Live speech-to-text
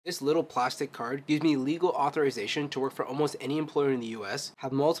This little plastic card gives me legal authorization to work for almost any employer in the US,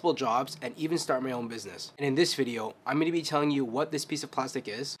 have multiple jobs, and even start my own business. And in this video, I'm going to be telling you what this piece of plastic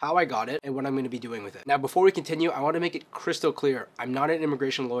is, how I got it, and what I'm going to be doing with it. Now, before we continue, I want to make it crystal clear. I'm not an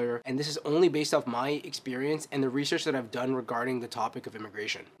immigration lawyer, and this is only based off my experience and the research that I've done regarding the topic of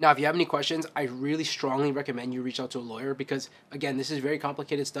immigration. Now, if you have any questions, I really strongly recommend you reach out to a lawyer because, again, this is very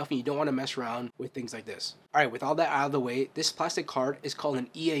complicated stuff and you don't want to mess around with things like this. All right, with all that out of the way, this plastic card is called an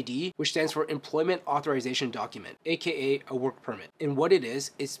EAD, which stands for Employment Authorization Document, aka a work permit. And what it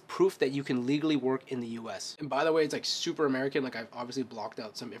is proof that you can legally work in the US. And by the way, it's like super American. Like, I've obviously blocked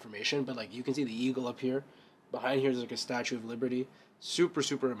out some information, but like you can see the eagle up here. Behind here is like a Statue of Liberty.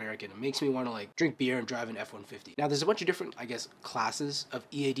 Super American. It makes me want to like drink beer and drive an F-150. Now, there's a bunch of different, I guess, classes of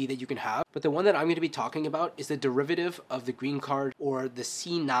EAD that you can have, but the one that I'm going to be talking about is the derivative of the green card, or the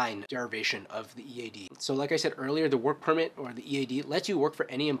C9 derivation of the EAD. So like I said earlier, the work permit or the EAD lets you work for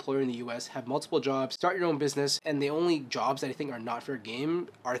any employer in the US, have multiple jobs, start your own business, and the only jobs that I think are not fair game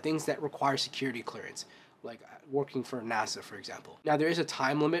are things that require security clearance, like working for NASA, for example. Now, there is a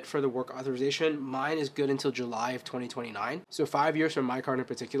time limit for the work authorization. Mine is good until July of 2029, so 5 years for my card in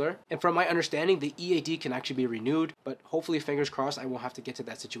particular. And from my understanding, the EAD can actually be renewed, but hopefully, fingers crossed, I won't have to get to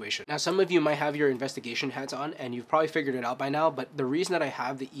that situation. Now, some of you might have your investigation hats on, and you've probably figured it out by now, but the reason that I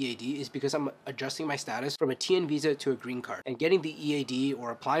have the EAD is because I'm adjusting my status from a TN visa to a green card, and getting the EAD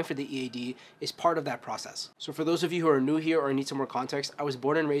or applying for the EAD is part of that process. So for those of you who are new here or need some more context, I was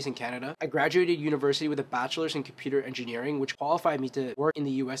born and raised in Canada. I graduated university with a bachelor's in computer engineering, which qualified me to work in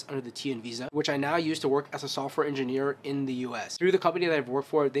the US under the TN visa, which I now use to work as a software engineer in the US. Through the company that I've worked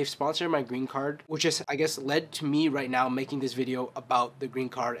for, they've sponsored my green card, which has, I guess, led to me right now making this video about the green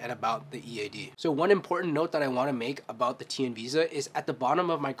card and about the EAD. So one important note that I want to make about the TN visa is at the bottom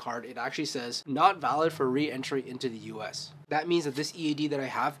of my card, it actually says not valid for re-entry into the US. That means that this EAD that I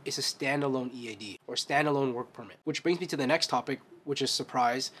have is a standalone EAD, or standalone work permit, which brings me to the next topic, which is,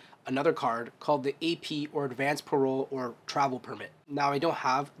 surprise, another card called the AP, or Advanced Parole or Travel Permit. Now, I don't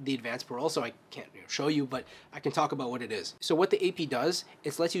have the Advanced Parole, so I can't show you, but I can talk about what it is. So what the AP does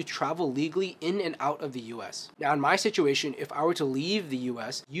is lets you travel legally in and out of the US. Now, in my situation, if I were to leave the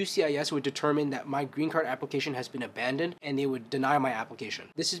US, UCIS would determine that my green card application has been abandoned and they would deny my application.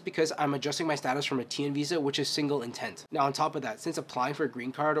 This is because I'm adjusting my status from a TN visa, which is single intent. Now, on top of that, since applying for a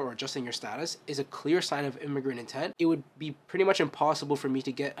green card or adjusting your status is a clear sign of immigrant intent, it would be pretty much impossible for me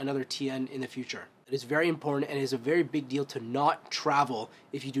to get another TN in the future. It is very important and it is a very big deal to not travel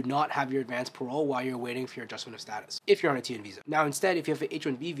if you do not have your advanced parole while you're waiting for your adjustment of status, if you're on a TN visa. Now, instead, if you have an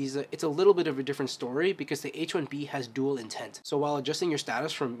H-1B visa, it's a little bit of a different story because the H-1B has dual intent. So while adjusting your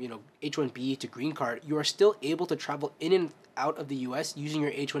status from, H-1B to green card, you are still able to travel in and out of the US using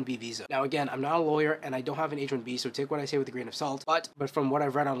your H-1B visa. Now, again, I'm not a lawyer and I don't have an H-1B, so take what I say with a grain of salt, but from what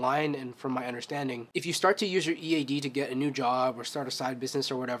I've read online and from my understanding, if you start to use your EAD to get a new job or start a side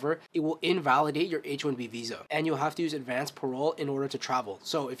business or whatever, it will invalidate your H-1B visa and you'll have to use advanced parole in order to travel.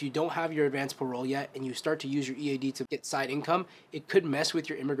 So if you don't have your advanced parole yet and you start to use your EAD to get side income, it could mess with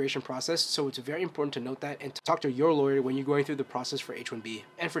your immigration process. So it's very important to note that and to talk to your lawyer when you're going through the process for H-1B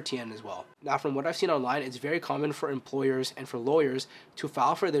and for TN as well. Now, from what I've seen online, it's very common for employers and for lawyers to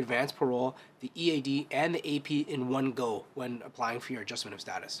file for the advanced parole, the EAD, and the AP in one go when applying for your adjustment of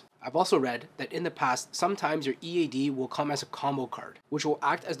status. I've also read that in the past, sometimes your EAD will come as a combo card, which will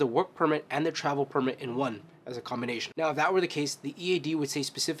act as the work permit and the travel permit in one as a combination. Now, if that were the case, the EAD would say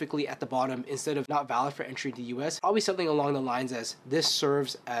specifically at the bottom, instead of not valid for entry to the US, probably something along the lines as this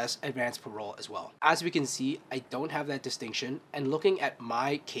serves as advanced parole as well. As we can see, I don't have that distinction, and looking at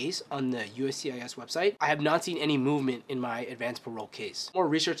my case on the USCIS website, I have not seen any movement in my advanced parole case. More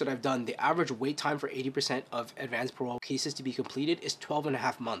research that I've done, the average wait time for 80% of advanced parole cases to be completed is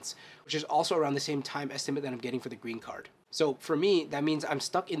 12.5 months, which is also around the same time estimate that I'm getting for the green card. So for me, that means I'm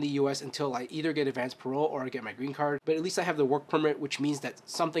stuck in the US until I either get advanced parole or I get my green card, but at least I have the work permit, which means that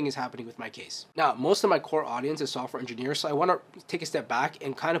something is happening with my case. Now, most of my core audience is software engineers, so I want to take a step back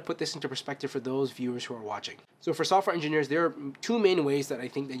and kind of put this into perspective for those viewers who are watching. So for software engineers, there are two main ways that I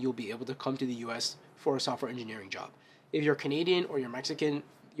think that you'll be able to come to the US for a software engineering job. If you're Canadian or you're Mexican,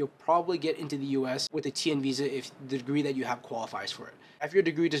 you'll probably get into the US with a TN visa if the degree that you have qualifies for it. If your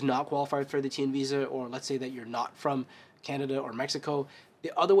degree does not qualify for the TN visa, or let's say that you're not from Canada or Mexico,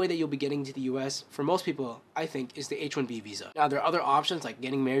 the other way that you'll be getting to the US, for most people, I think, is the H-1B visa. Now, there are other options like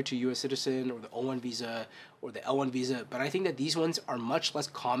getting married to a US citizen or the O-1 visa or the L-1 visa, but I think that these ones are much less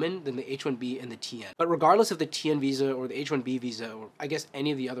common than the H-1B and the TN. But regardless of the TN visa or the H-1B visa, or I guess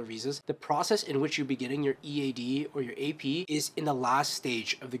any of the other visas, the process in which you'll be getting your EAD or your AP is in the last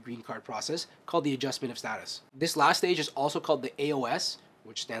stage of the green card process, called the adjustment of status. This last stage is also called the AOS,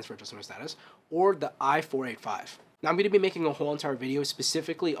 which stands for adjustment of status, or the I-485. Now I'm going to be making a whole entire video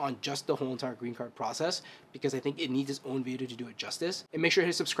specifically on just the whole entire green card process because I think it needs its own video to do it justice. And make sure to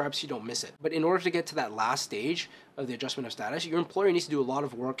hit subscribe so you don't miss it. But in order to get to that last stage of the adjustment of status, your employer needs to do a lot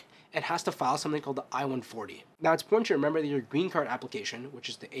of work and has to file something called the I-140. Now it's important to remember that your green card application, which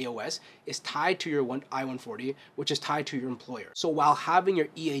is the AOS, is tied to your I-140, which is tied to your employer. So while having your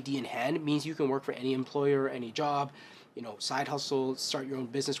EAD in hand means you can work for any employer, any job, side hustle, start your own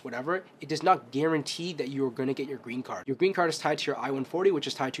business, whatever, it does not guarantee that you're going to get your green card. Your green card is tied to your I-140, which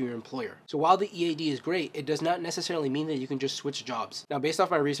is tied to your employer. So while the EAD is great, it does not necessarily mean that you can just switch jobs. Now, based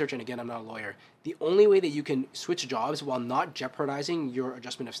off my research, and again, I'm not a lawyer, the only way that you can switch jobs while not jeopardizing your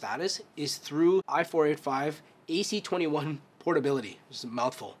adjustment of status is through I-485 AC-21 portability, which is a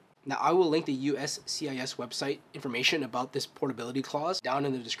mouthful. Now, I will link the USCIS website information about this portability clause down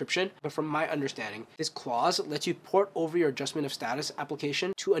in the description, but from my understanding, this clause lets you port over your adjustment of status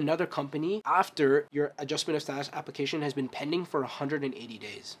application to another company after your adjustment of status application has been pending for 180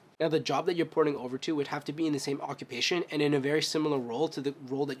 days. Now, the job that you're porting over to would have to be in the same occupation and in a very similar role to the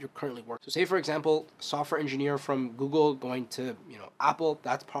role that you're currently working. So say, for example, software engineer from Google going to, Apple,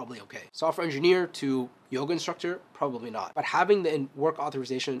 that's probably okay. Software engineer to yoga instructor, probably not. But having the work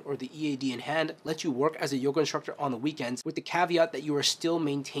authorization or the EAD in hand lets you work as a yoga instructor on the weekends with the caveat that you are still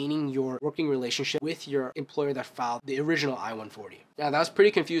maintaining your working relationship with your employer that filed the original I-140. Now, that's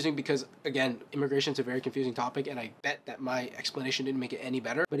pretty confusing because, again, immigration is a very confusing topic, and I bet that my explanation didn't make it any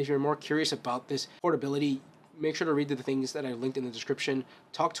better. But if you're more curious about this portability, make sure to read the things that I linked in the description,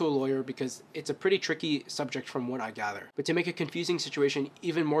 talk to a lawyer because it's a pretty tricky subject from what I gather. But to make a confusing situation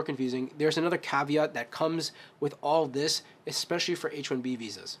even more confusing, there's another caveat that comes with all this, especially for H-1B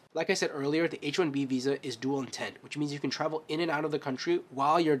visas. Like I said earlier, the H-1B visa is dual intent, which means you can travel in and out of the country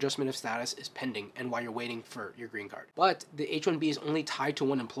while your adjustment of status is pending and while you're waiting for your green card. But the H-1B is only tied to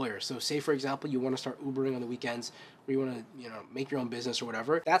one employer. So say, for example, you want to start Ubering on the weekends, or you want to, make your own business or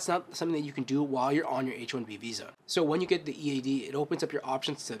whatever. That's not something that you can do while you're on your H-1B visa. So when you get the EAD, it opens up your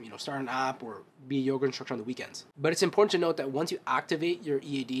options to, start an app or be a yoga instructor on the weekends. But it's important to note that once you activate your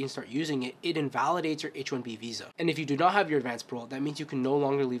EAD and start using it, it invalidates your H-1B visa. And if you do not have your advanced parole, that means you can no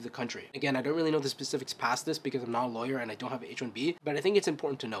longer leave the country. Again, I don't really know the specifics past this because I'm not a lawyer and I don't have an H-1B, but I think it's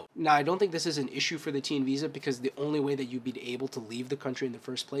important to note. Now, I don't think this is an issue for the TN visa because the only way that you'd be able to leave the country in the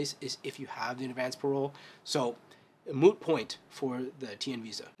first place is if you have the advanced parole. So, a moot point for the TN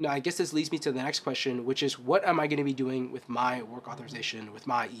visa. Now, I guess this leads me to the next question, which is what am I going to be doing with my work authorization, with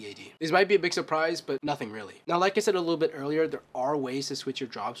my EAD? This might be a big surprise, but nothing really. Now, like I said a little bit earlier, there are ways to switch your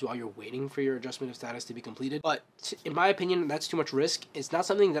jobs while you're waiting for your adjustment of status to be completed. But in my opinion, that's too much risk. It's not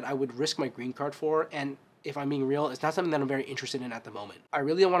something that I would risk my green card for, and if I'm being real, it's not something that I'm very interested in at the moment. I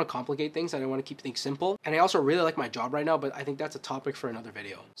really don't want to complicate things and I want to keep things simple. And I also really like my job right now, but I think that's a topic for another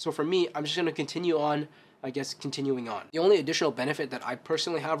video. So for me, I'm just going to continue on, continuing on. The only additional benefit that I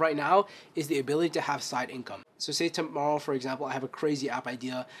personally have right now is the ability to have side income. So say tomorrow, for example, I have a crazy app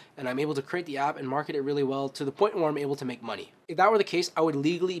idea and I'm able to create the app and market it really well to the point where I'm able to make money. If that were the case, I would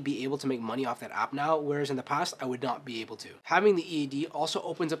legally be able to make money off that app now, whereas in the past, I would not be able to. Having the EAD also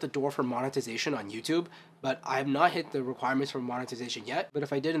opens up the door for monetization on YouTube, but I have not hit the requirements for monetization yet. But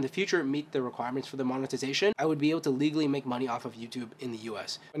if I did in the future meet the requirements for the monetization, I would be able to legally make money off of YouTube in the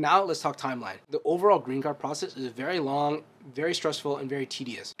US. But now let's talk timeline. The overall green card process is very long, very stressful, and very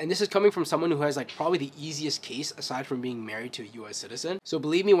tedious. And this is coming from someone who has probably the easiest case aside from being married to a US citizen. So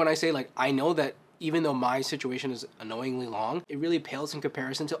believe me when I say I know that even though my situation is annoyingly long, it really pales in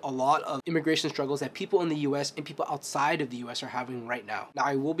comparison to a lot of immigration struggles that people in the US and people outside of the US are having right now. Now,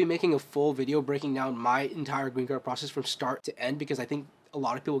 I will be making a full video breaking down my entire green card process from start to end because I think a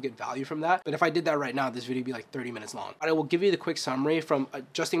lot of people get value from that. But if I did that right now, this video would be 30 minutes long. But I will give you the quick summary from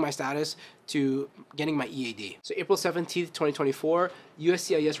adjusting my status to getting my EAD. So April 17th, 2024,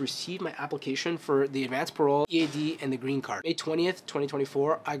 USCIS received my application for the advanced parole, EAD, and the green card. May 20th,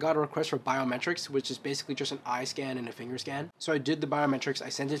 2024, I got a request for biometrics, which is basically just an eye scan and a finger scan. So I did the biometrics, I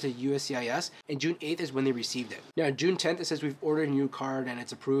sent it to USCIS, and June 8th is when they received it. Now, June 10th, it says we've ordered a new card and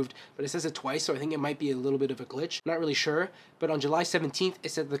it's approved, but it says it twice, so I think it might be a little bit of a glitch. Not really sure, but on July 17th,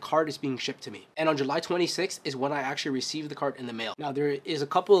 it said the card is being shipped to me. And on July 26th is when I actually received the card in the mail. Now, there is a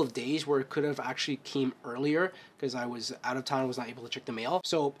couple of days where it could have actually came earlier because I was out of town, was not able to check the mail.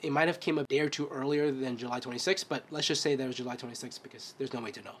 So it might have came a day or two earlier than July 26th, but let's just say that it was July 26th because there's no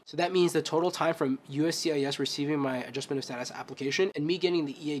way to know. So that means the total time from USCIS receiving my adjustment of status application and me getting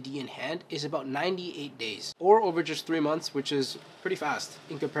the EAD in hand is about 98 days, or over just 3 months, which is pretty fast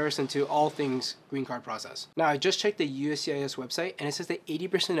in comparison to all things green card process. Now, I just checked the USCIS website and it says that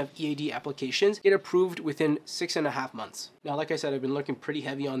 80% of EAD applications get approved within 6.5 months. Now, like I said, I've been looking pretty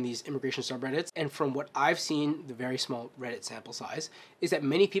heavy on these immigration subreddits, and from what I've seen, the very small Reddit sample size, is that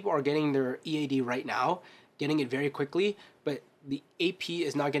many people are getting their EAD right now, getting it very quickly, but the AP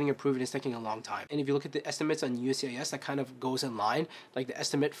is not getting approved and it's taking a long time. And if you look at the estimates on USCIS, that kind of goes in line. Like the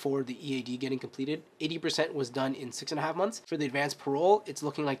estimate for the EAD getting completed, 80% was done in 6.5 months. For the advanced parole, it's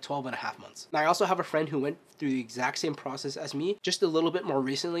looking like 12.5 months. Now, I also have a friend who went through the exact same process as me, just a little bit more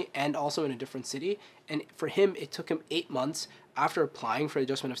recently and also in a different city. And for him, it took him 8 months after applying for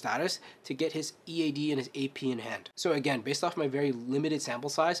adjustment of status to get his EAD and his AP in hand. So again, based off my very limited sample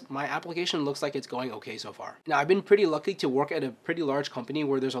size, my application looks like it's going okay so far. Now, I've been pretty lucky to work at a pretty large company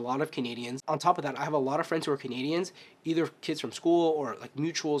where there's a lot of Canadians. On top of that, I have a lot of friends who are Canadians, either kids from school or like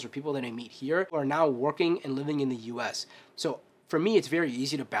mutuals or people that I meet here who are now working and living in the US. So for me, it's very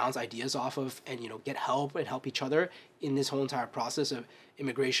easy to bounce ideas off of and, get help and help each other in this whole entire process of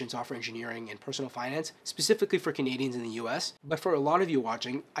immigration, software engineering, and personal finance, specifically for Canadians in the US. But for a lot of you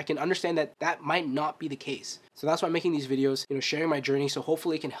watching, I can understand that that might not be the case. So that's why I'm making these videos, sharing my journey, so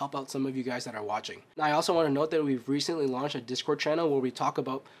hopefully it can help out some of you guys that are watching. Now, I also want to note that we've recently launched a Discord channel where we talk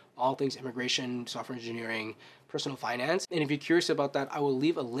about all things immigration, software engineering, personal finance. And if you're curious about that, I will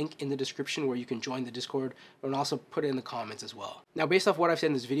leave a link in the description where you can join the Discord, and also put it in the comments as well. Now, based off what I've said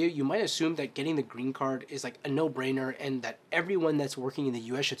in this video, you might assume that getting the green card is like a no-brainer and that everyone that's working in the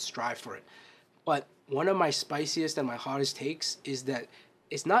US should strive for it. But one of my spiciest and my hottest takes is that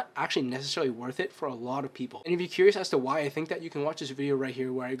it's not actually necessarily worth it for a lot of people. And if you're curious as to why I think that, you can watch this video right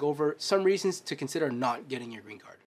here where I go over some reasons to consider not getting your green card.